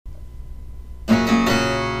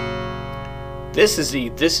This is the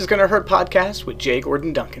This Is Gonna Hurt podcast with J.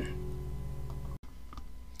 Gordon Duncan.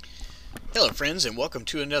 Hello friends, and welcome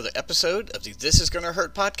to another episode of the This Is Gonna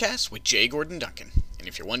Hurt podcast with J. Gordon Duncan. And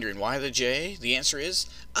if you're wondering why the J, the answer is,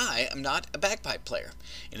 I am not a bagpipe player.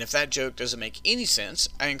 And if that joke doesn't make any sense,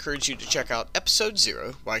 I encourage you to check out episode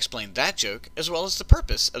 0, where I explain that joke, as well as the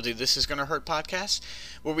purpose of the This Is Gonna Hurt podcast,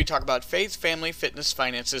 where we talk about faith, family, fitness,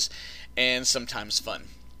 finances, and sometimes fun.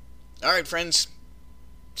 Alright friends,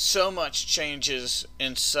 so much changes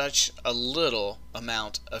in such a little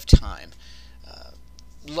amount of time.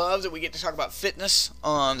 Love that we get to talk about fitness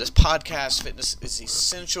on this podcast. Fitness is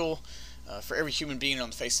essential for every human being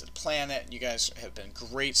on the face of the planet. You guys have been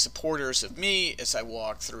great supporters of me as I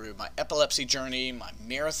walk through my epilepsy journey, my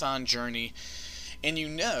marathon journey. And you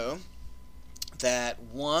know that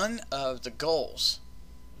one of the goals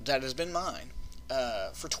that has been mine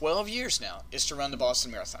for 12 years now is to run the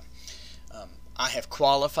Boston Marathon. I have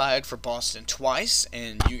qualified for Boston twice,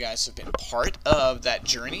 and you guys have been part of that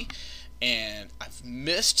journey. And I've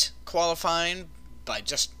missed qualifying by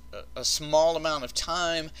just a small amount of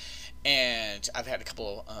time, and I've had a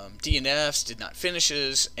couple DNFs, did not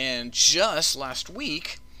finishes, and just last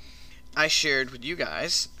week I shared with you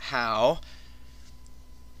guys how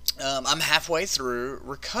I'm halfway through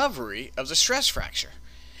recovery of the stress fracture.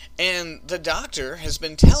 And the doctor has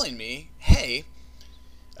been telling me, hey,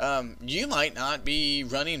 you might not be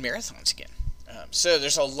running marathons again. So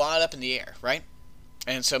there's a lot up in the air, right?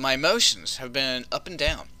 And so my emotions have been up and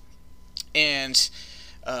down. And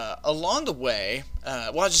along the way,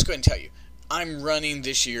 I'll just go ahead and tell you, I'm running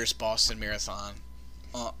this year's Boston Marathon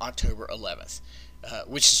on October 11th,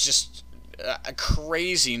 which is just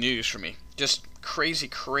crazy news for me. Just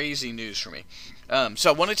crazy news for me. So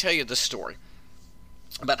I want to tell you the story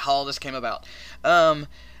about how all this came about.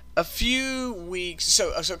 A few weeks,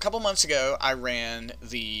 so a couple months ago, I ran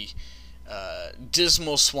the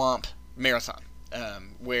Dismal Swamp Marathon.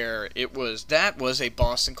 Where that was a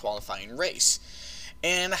Boston qualifying race,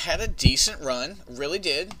 and I had a decent run, really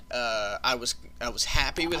did. I was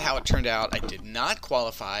happy with how it turned out. I did not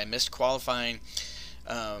qualify. I missed qualifying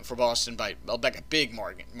for Boston by a big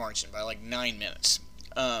margin by like 9 minutes.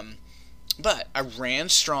 But I ran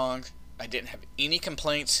strong. I didn't have any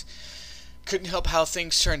complaints. Couldn't help how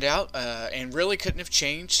things turned out, and really couldn't have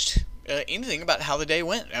changed anything about how the day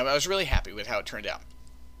went. I was really happy with how it turned out.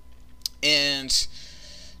 And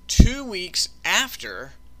 2 weeks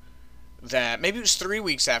after that, maybe it was 3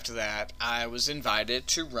 weeks after that, I was invited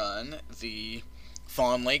to run the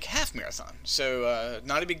Fawn Lake Half Marathon. So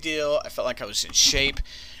not a big deal. I felt like I was in shape.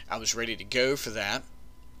 I was ready to go for that.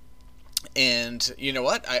 And you know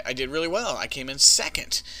what? I did really well. I came in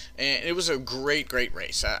second. And it was a great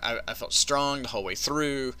race. I felt strong the whole way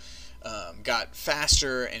through. Got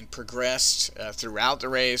faster and progressed throughout the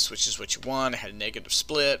race, which is what you want. I had a negative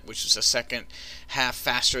split, which was the second half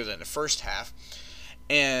faster than the first half.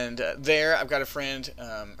 And there, I've got a friend,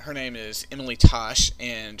 her name is Emily Tosh,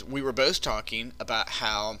 and we were both talking about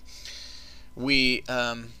how we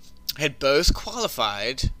had both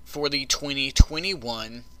qualified for the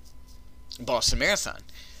 2021 Boston Marathon.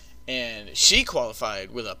 And she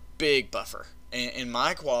qualified with a big buffer. And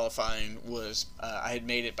my qualifying was, I had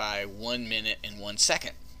made it by 1 minute and 1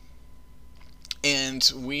 second. And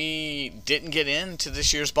we didn't get into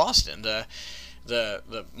this year's Boston. The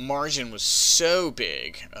margin was so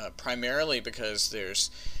big, primarily because there's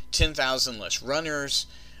 10,000 less runners,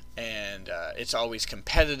 and it's always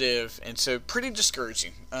competitive, and so pretty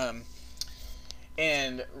discouraging.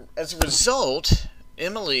 And as a result,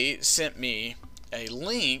 Emily sent me a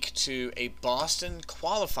link to a Boston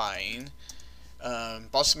Marathon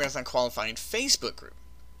qualifying Facebook group.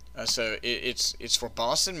 So it's for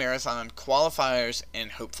Boston Marathon qualifiers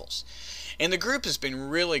and hopefuls. And the group has been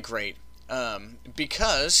really great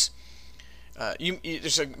because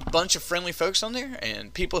there's a bunch of friendly folks on there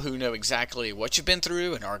and people who know exactly what you've been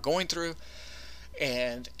through and are going through.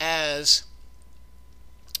 And as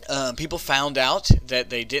people found out that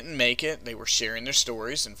they didn't make it, they were sharing their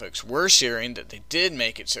stories, and folks were sharing that they did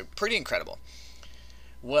make it. So pretty incredible.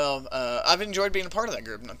 Well, I've enjoyed being a part of that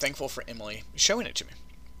group, and I'm thankful for Emily showing it to me.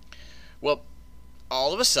 Well,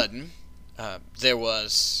 all of a sudden, there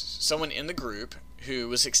was someone in the group who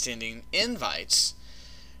was extending invites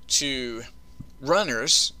to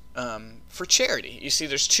runners for charity. You see,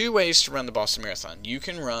 there's two ways to run the Boston Marathon. You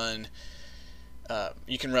can run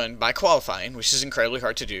by qualifying, which is incredibly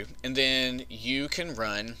hard to do, and then you can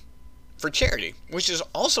run for charity, which is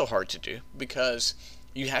also hard to do because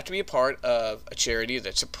you have to be a part of a charity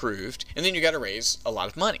that's approved, and then you got to raise a lot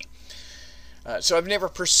of money. So I've never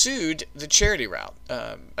pursued the charity route.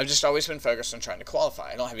 I've just always been focused on trying to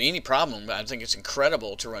qualify. I don't have any problem. I think it's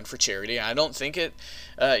incredible to run for charity. I don't think it,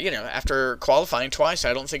 after qualifying twice,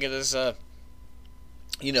 I don't think it is a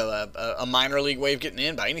minor league way of getting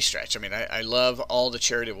in by any stretch. I mean, I love all the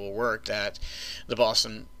charitable work that the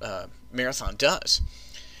Boston Marathon does.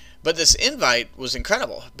 But this invite was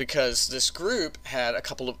incredible because this group had a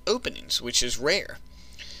couple of openings, which is rare.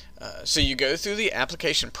 So you go through the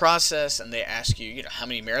application process, and they ask you, how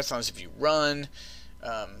many marathons have you run?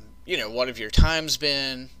 What have your times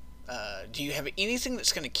been? Do you have anything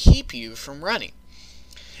that's going to keep you from running?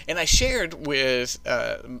 And I shared with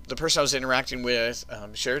the person I was interacting with,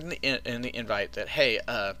 shared in the invite that, hey,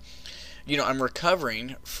 I'm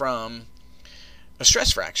recovering from a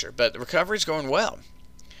stress fracture, but the recovery's going well.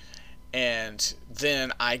 And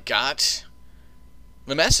then I got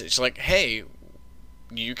the message like, hey,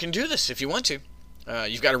 you can do this if you want to.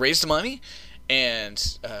 You've got to raise the money,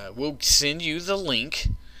 and we'll send you the link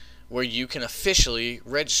where you can officially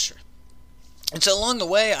register. And so along the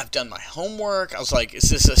way, I've done my homework. I was like, is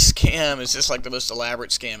this a scam? Is this like the most elaborate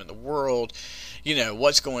scam in the world?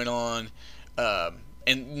 What's going on?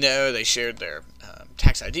 And no, they shared their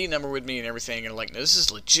tax ID number with me and everything. And like, no, this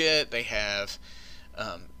is legit. They have,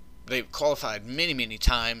 they've qualified many, many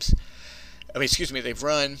times. They've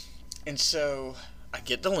run. And so I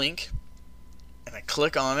get the link, and I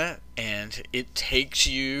click on it, and it takes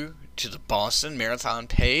you to the Boston Marathon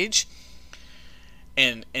page.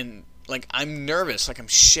 And like, I'm nervous, like I'm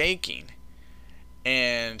shaking,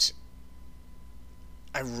 and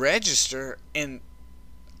I register, and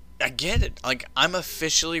I get it. Like, I'm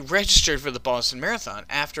officially registered for the Boston Marathon.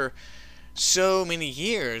 After so many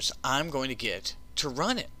years, I'm going to get to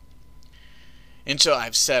run it. And so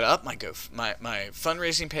I've set up my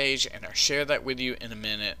fundraising page, and I'll share that with you in a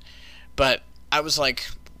minute. But I was like,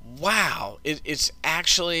 wow, it's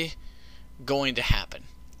actually going to happen.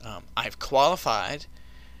 I've qualified,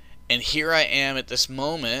 and here I am at this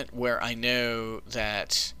moment where I know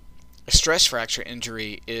that a stress fracture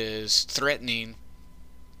injury is threatening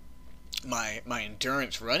my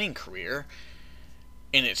endurance running career,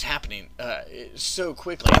 and it's happening so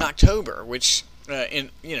quickly in October, which in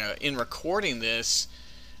recording this,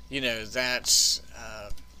 that's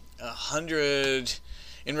 100.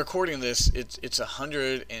 In recording this, it's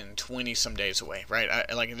 120 some days away, right?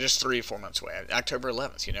 Like just 3 or 4 months away, October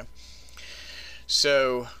 11th.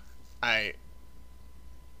 So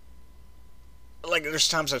there's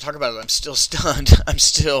times I talk about it, I'm still stunned. I'm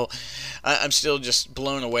still just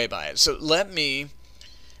blown away by it. So let me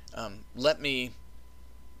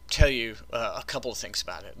tell you a couple of things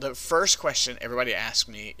about it. The first question everybody asks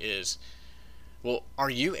me is, well, are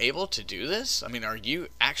you able to do this? I mean, are you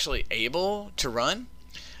actually able to run?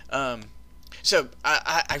 So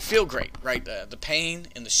I feel great, right? The pain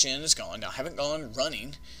in the shin is gone. Now, I haven't gone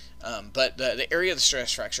running, but the area of the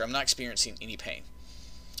stress fracture, I'm not experiencing any pain.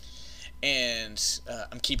 And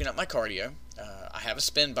I'm keeping up my cardio. I have a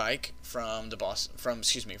spin bike from the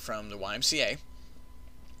YMCA.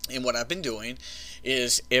 And what I've been doing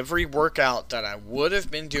is every workout that I would have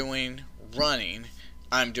been doing running,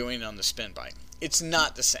 I'm doing on the spin bike. It's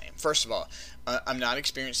not the same. First of all, I'm not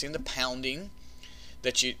experiencing the pounding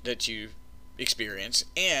that you experience,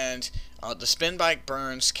 and the spin bike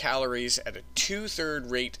burns calories at a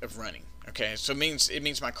 2/3 rate of running. Okay, so it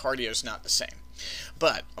means my cardio is not the same.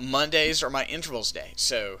 But Mondays are my intervals day,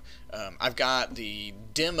 so I've got the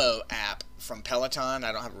demo app from Peloton.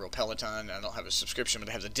 I don't have a real Peloton. I don't have a subscription, but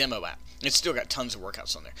I have the demo app. It's still got tons of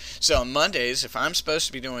workouts on there. So on Mondays, if I'm supposed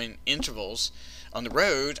to be doing intervals on the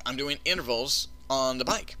road, I'm doing intervals on the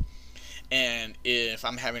bike. And if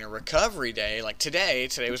I'm having a recovery day, like today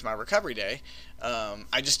was my recovery day,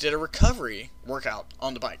 I just did a recovery workout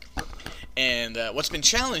on the bike. And what's been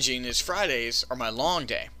challenging is Fridays are my long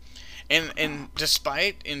day. And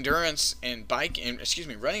despite endurance and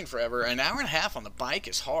running forever, an hour and a half on the bike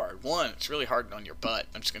is hard. One, it's really hard on your butt.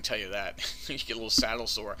 I'm just going to tell you that. You get a little saddle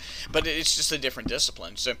sore. But it's just a different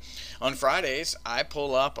discipline. So on Fridays, I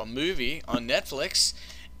pull up a movie on Netflix,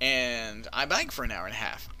 and I bike for an hour and a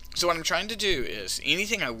half. So what I'm trying to do is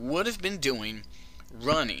anything I would have been doing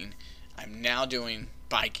running, I'm now doing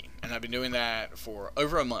biking. And I've been doing that for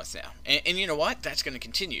over a month now. And you know what? That's going to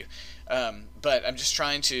continue. But I'm just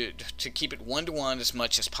trying to keep it one-to-one as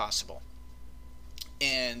much as possible.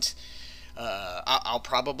 And I'll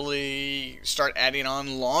probably start adding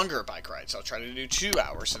on longer bike rides. I'll try to do 2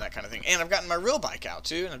 hours and that kind of thing. And I've gotten my real bike out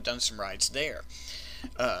too, and I've done some rides there.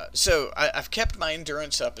 So I've kept my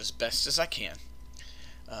endurance up as best as I can.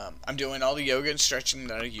 I'm doing all the yoga and stretching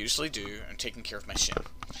that I usually do. I'm taking care of my shin.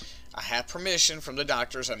 I have permission from the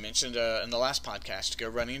doctors I mentioned in the last podcast to go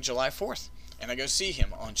running July 4th. And I go see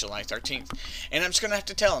him on July 13th. And I'm just going to have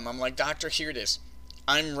to tell him, I'm like, doctor, here it is.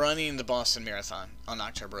 I'm running the Boston Marathon on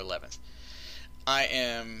October 11th. I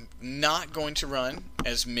am not going to run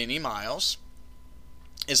as many miles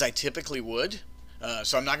as I typically would.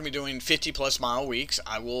 So I'm not going to be doing 50 plus mile weeks.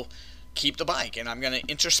 I will keep the bike, and I'm going to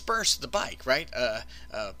intersperse the bike, right?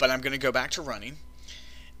 But I'm going to go back to running,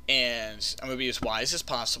 and I'm going to be as wise as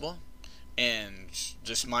possible. And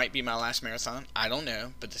this might be my last marathon. I don't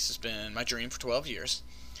know, but this has been my dream for 12 years.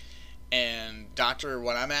 And doctor,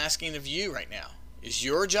 what I'm asking of you right now is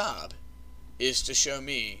your job is to show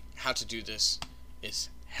me how to do this as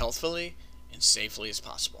healthfully and safely as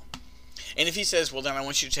possible. And if he says, well, then I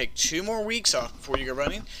want you to take 2 more weeks off before you go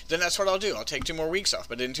running, then that's what I'll do. I'll take 2 more weeks off.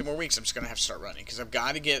 But in 2 more weeks, I'm just going to have to start running because I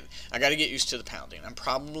got to get used to the pounding. I'm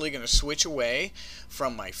probably going to switch away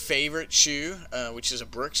from my favorite shoe, which is a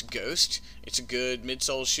Brooks Ghost. It's a good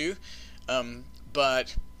midsole shoe,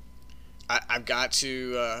 but I've got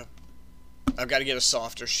to get a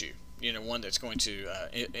softer shoe. One that's going to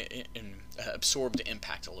absorb the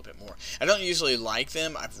impact a little bit more. I don't usually like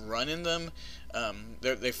them. I've run in them.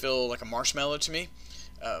 They feel like a marshmallow to me.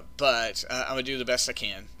 But I'm going to do the best I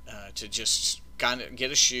can to just kind of get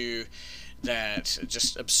a shoe that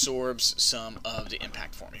just absorbs some of the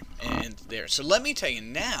impact for me. And there. So let me tell you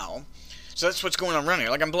now. So that's what's going on running.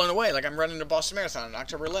 Like I'm blown away. Like I'm running the Boston Marathon on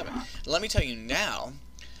October 11th. Let me tell you now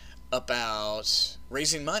about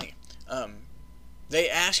raising money. They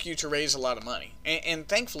ask you to raise a lot of money, and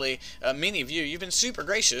thankfully, many of you've been super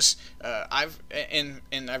gracious. I've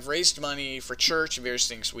raised money for church and various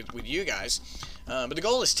things with you guys, but the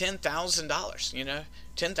goal is $10,000.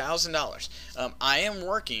 $10,000. I am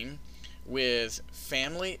working with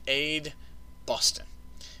Family Aid Boston.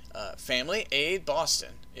 Family Aid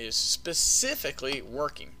Boston is specifically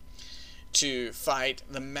working to fight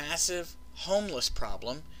the massive homeless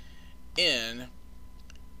problem in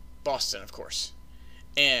Boston, of course.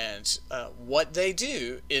 And what they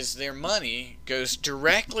do is their money goes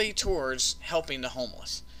directly towards helping the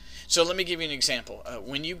homeless. So let me give you an example.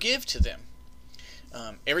 When you give to them,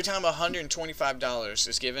 every time $125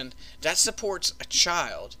 is given, that supports a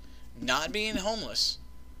child not being homeless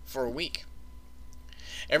for a week.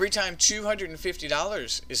 Every time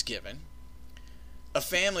 $250 is given, a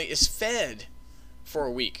family is fed for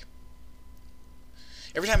a week.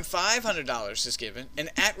 Every time $500 is given, an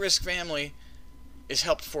at-risk family is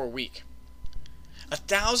helped for a week.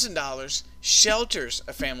 $1,000 shelters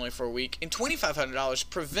a family for a week, and $2,500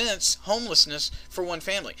 prevents homelessness for one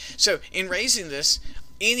family. So in raising this,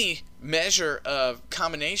 any measure of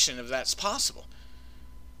combination of that's possible.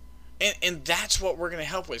 And that's what we're going to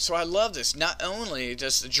help with. So I love this. Not only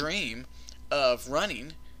does the dream of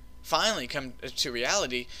running finally come to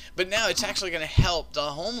reality, but now it's actually going to help the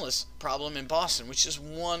homeless problem in Boston, which is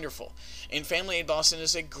wonderful. And Family Aid Boston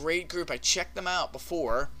is a great group. I checked them out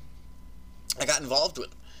before I got involved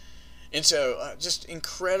with them. And so just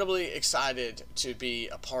incredibly excited to be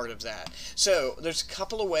a part of that. So there's a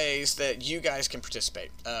couple of ways that you guys can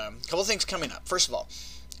participate. A couple of things coming up. First of all,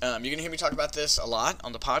 you're going to hear me talk about this a lot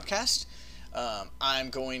on the podcast.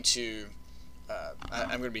 I'm going to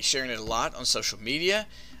be sharing it a lot on social media.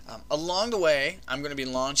 Along the way, I'm going to be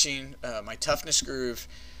launching my Toughness Groove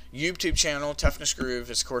YouTube channel. Toughness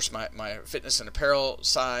Groove is, of course, my fitness and apparel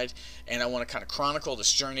side, and I want to kind of chronicle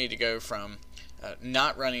this journey to go from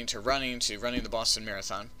not running to running the Boston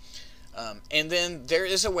Marathon. And then there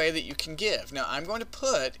is a way that you can give. Now, I'm going to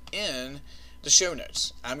put in the show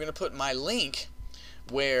notes. I'm going to put my link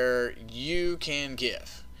where you can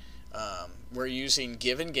give. We're using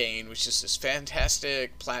Give and Gain, which is this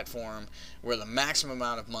fantastic platform where the maximum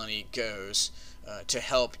amount of money goes to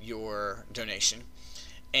help your donation.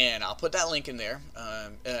 And I'll put that link in there.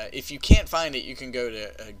 If you can't find it, you can go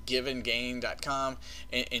to giveandgain.com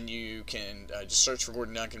and you can just search for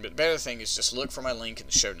Gordon Duncan. But the better thing is just look for my link in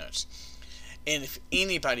the show notes. And if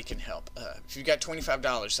anybody can help, if you've got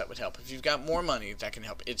 $25, that would help. If you've got more money, that can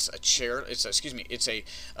help. It's a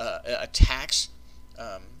tax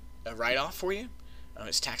a write-off for you.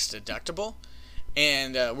 It's tax deductible,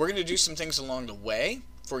 and we're going to do some things along the way.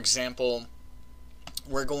 For example,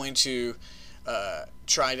 we're going to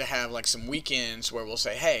try to have like some weekends where we'll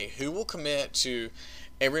say, hey, who will commit to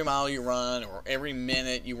every mile you run or every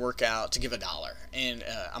minute you work out to give $1? And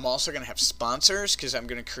I'm also going to have sponsors because I'm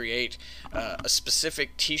going to create a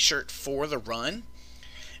specific t-shirt for the run,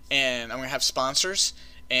 and I'm going to have sponsors.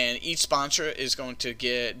 And each sponsor is going to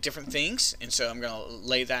get different things, and so I'm going to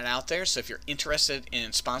lay that out there. So if you're interested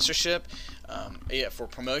in sponsorship, for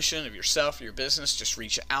promotion of yourself or your business, just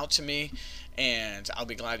reach out to me, and I'll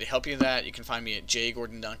be glad to help you with that. You can find me at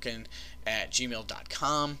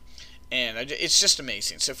jgordonduncan@gmail.com. And it's just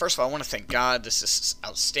amazing. So first of all, I want to thank God. This is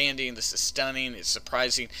outstanding. This is stunning. It's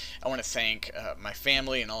surprising. I want to thank my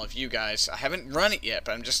family and all of you guys. I haven't run it yet,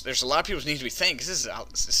 but there's a lot of people who need to be thanked. This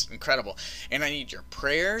is incredible. And I need your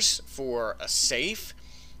prayers for a safe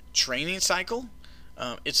training cycle.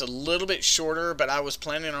 It's a little bit shorter, but I was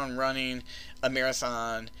planning on running a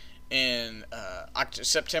marathon in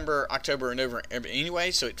September, October, and November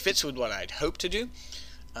anyway, so it fits with what I'd hoped to do.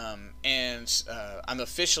 I'm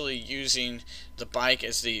officially using the bike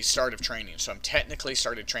as the start of training, so I'm technically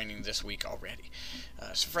started training this week already.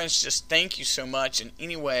 So friends, just thank you so much. In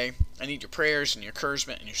any way, I need your prayers and your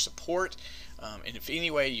encouragement and your support. And if any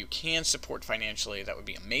way you can support financially, that would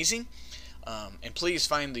be amazing. And please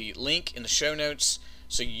find the link in the show notes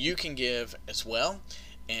so you can give as well.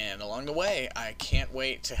 And along the way, I can't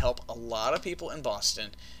wait to help a lot of people in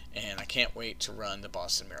Boston, and I can't wait to run the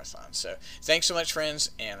Boston Marathon. So thanks so much,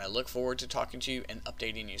 friends, and I look forward to talking to you and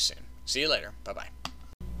updating you soon. See you later. Bye-bye.